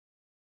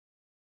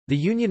The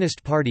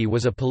Unionist Party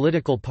was a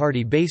political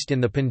party based in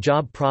the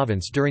Punjab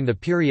province during the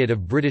period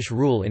of British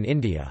rule in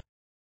India.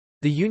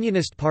 The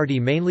Unionist Party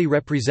mainly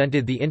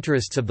represented the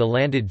interests of the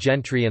landed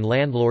gentry and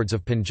landlords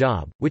of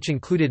Punjab, which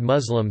included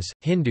Muslims,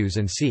 Hindus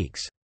and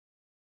Sikhs.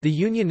 The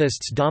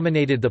Unionists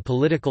dominated the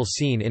political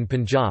scene in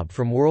Punjab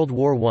from World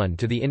War I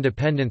to the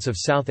independence of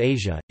South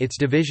Asia, its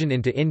division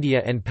into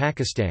India and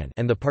Pakistan,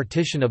 and the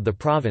partition of the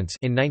province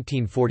in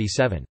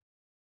 1947.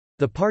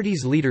 The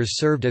party's leaders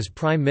served as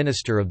Prime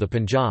Minister of the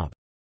Punjab.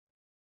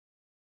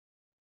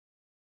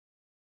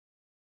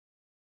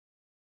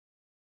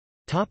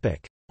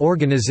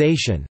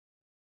 Organization.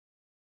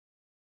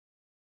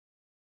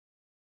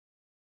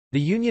 The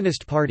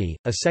Unionist Party,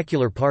 a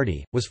secular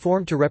party, was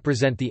formed to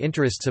represent the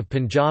interests of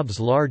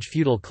Punjab's large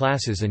feudal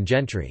classes and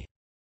gentry.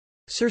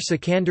 Sir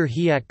Sikandar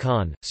Hayat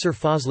Khan, Sir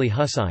Fazli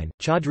Hussain,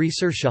 Chaudhry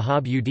Sir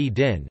Shahab ud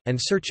Din, and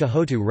Sir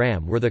Chahotu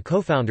Ram were the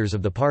co-founders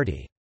of the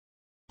party.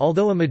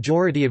 Although a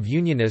majority of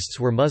Unionists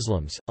were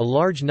Muslims, a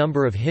large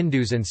number of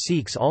Hindus and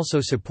Sikhs also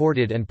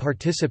supported and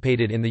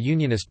participated in the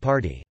Unionist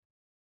Party.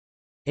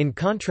 In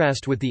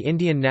contrast with the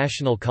Indian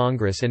National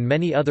Congress and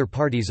many other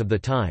parties of the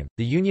time,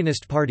 the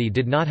Unionist Party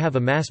did not have a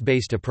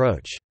mass-based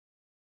approach.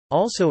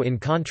 Also in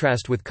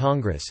contrast with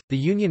Congress, the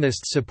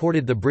Unionists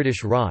supported the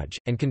British Raj,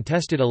 and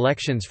contested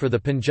elections for the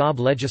Punjab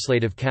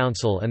Legislative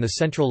Council and the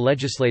Central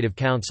Legislative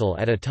Council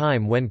at a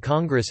time when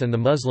Congress and the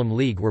Muslim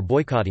League were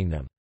boycotting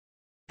them.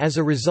 As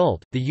a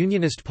result, the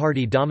Unionist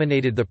Party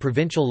dominated the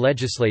provincial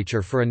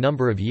legislature for a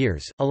number of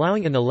years,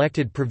 allowing an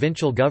elected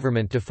provincial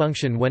government to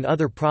function when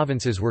other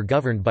provinces were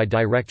governed by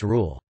direct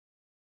rule.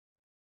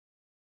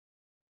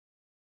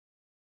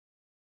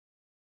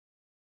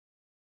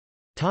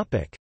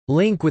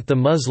 Link with the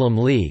Muslim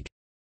League.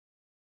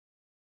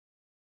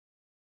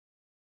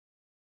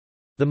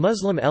 The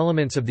Muslim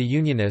elements of the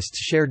Unionists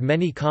shared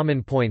many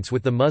common points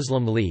with the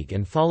Muslim League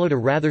and followed a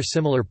rather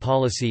similar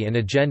policy and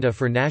agenda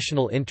for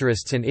national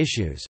interests and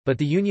issues, but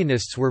the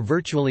Unionists were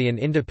virtually an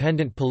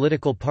independent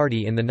political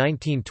party in the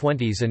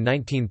 1920s and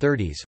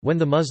 1930s, when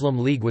the Muslim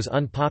League was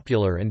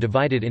unpopular and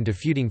divided into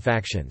feuding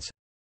factions.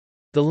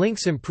 The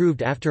links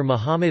improved after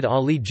Muhammad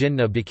Ali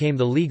Jinnah became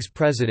the League's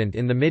president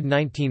in the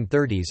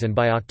mid-1930s and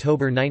by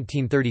October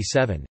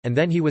 1937, and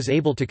then he was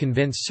able to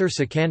convince Sir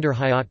Sikandar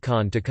Hayat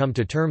Khan to come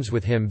to terms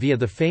with him via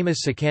the famous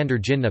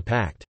Sikandar-Jinnah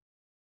Pact.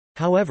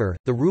 However,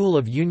 the rule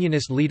of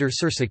Unionist leader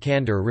Sir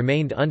Sikandar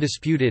remained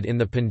undisputed in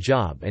the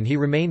Punjab and he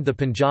remained the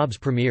Punjab's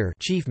premier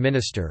chief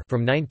minister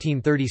from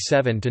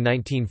 1937 to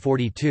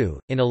 1942,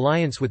 in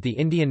alliance with the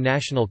Indian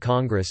National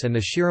Congress and the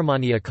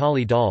Shiromani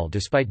Akali Dal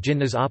despite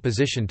Jinnah's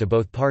opposition to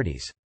both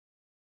parties.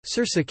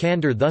 Sir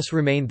Sikandar thus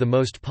remained the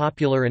most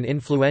popular and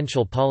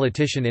influential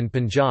politician in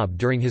Punjab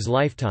during his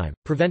lifetime,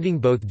 preventing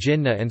both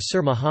Jinnah and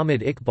Sir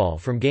Muhammad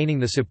Iqbal from gaining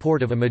the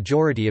support of a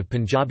majority of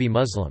Punjabi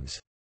Muslims.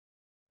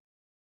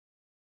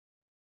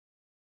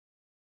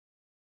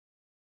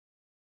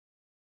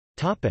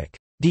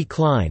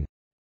 Decline.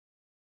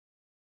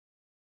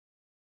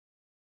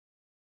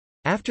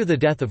 After the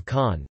death of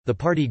Khan, the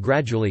party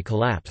gradually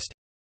collapsed.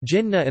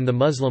 Jinnah and the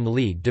Muslim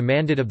League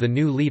demanded of the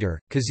new leader,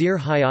 Khizr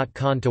Hayat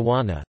Khan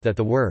Tawana, that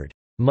the word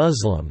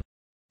Muslim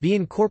be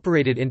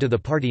incorporated into the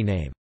party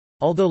name.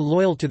 Although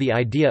loyal to the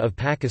idea of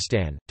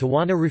Pakistan,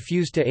 Tawana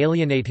refused to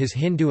alienate his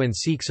Hindu and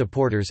Sikh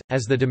supporters.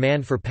 As the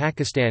demand for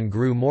Pakistan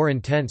grew more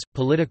intense,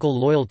 political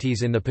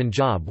loyalties in the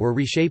Punjab were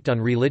reshaped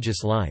on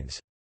religious lines.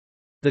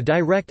 The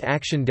Direct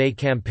Action Day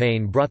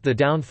campaign brought the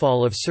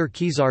downfall of Sir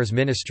Khizr's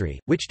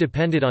ministry, which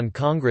depended on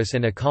Congress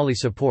and Akali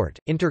support.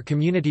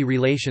 Inter-community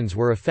relations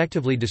were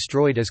effectively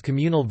destroyed as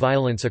communal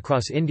violence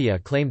across India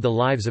claimed the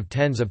lives of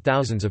tens of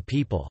thousands of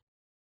people.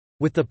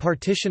 With the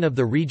partition of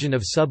the region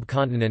of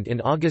subcontinent in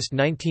August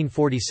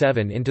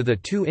 1947 into the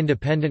two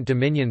independent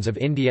dominions of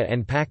India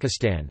and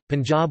Pakistan,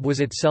 Punjab was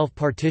itself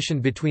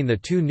partitioned between the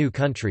two new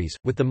countries,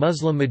 with the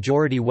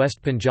Muslim-majority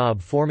West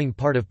Punjab forming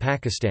part of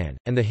Pakistan,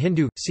 and the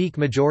Hindu,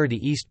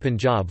 Sikh-majority East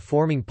Punjab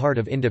forming part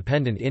of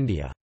independent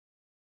India.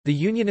 The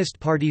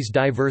Unionist Party's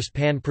diverse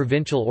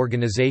pan-provincial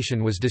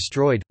organisation was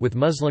destroyed, with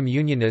Muslim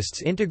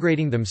Unionists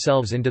integrating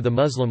themselves into the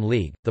Muslim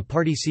League. The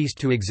party ceased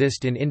to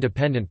exist in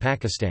independent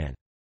Pakistan.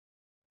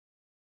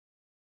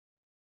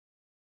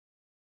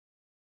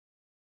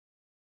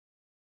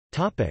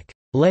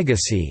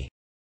 Legacy.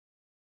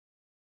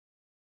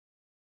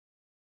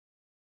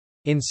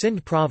 In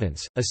Sindh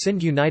province, a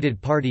Sindh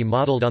United Party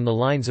modelled on the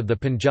lines of the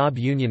Punjab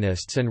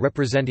Unionists and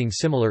representing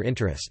similar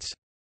interests.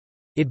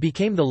 It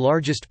became the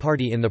largest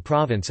party in the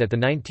province at the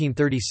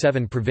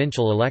 1937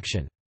 provincial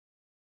election.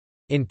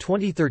 In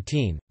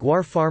 2013,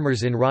 Gwar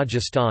farmers in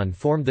Rajasthan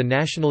formed the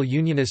National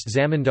Unionist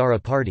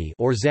Zamindara Party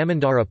or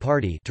Zamindara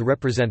Party to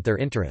represent their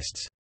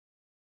interests.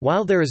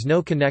 While there is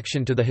no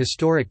connection to the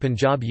historic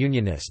Punjab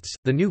Unionists,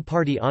 the new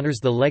party honours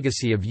the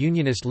legacy of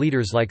Unionist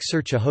leaders like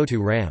Sir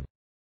Chahotu Ram.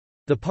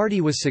 The party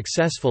was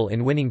successful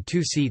in winning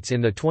 2 seats in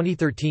the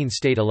 2013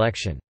 state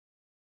election.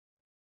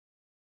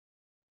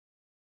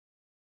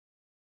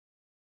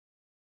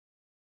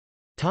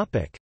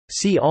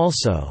 See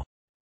also: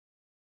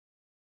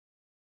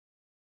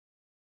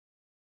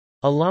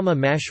 Allama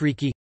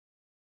Mashriqi,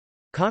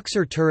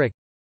 Coxer Turek,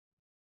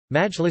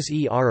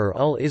 Majlis-e Arar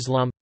ul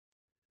Islam,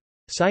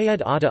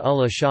 Syed Ata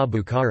Ullah Shah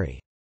Bukhari.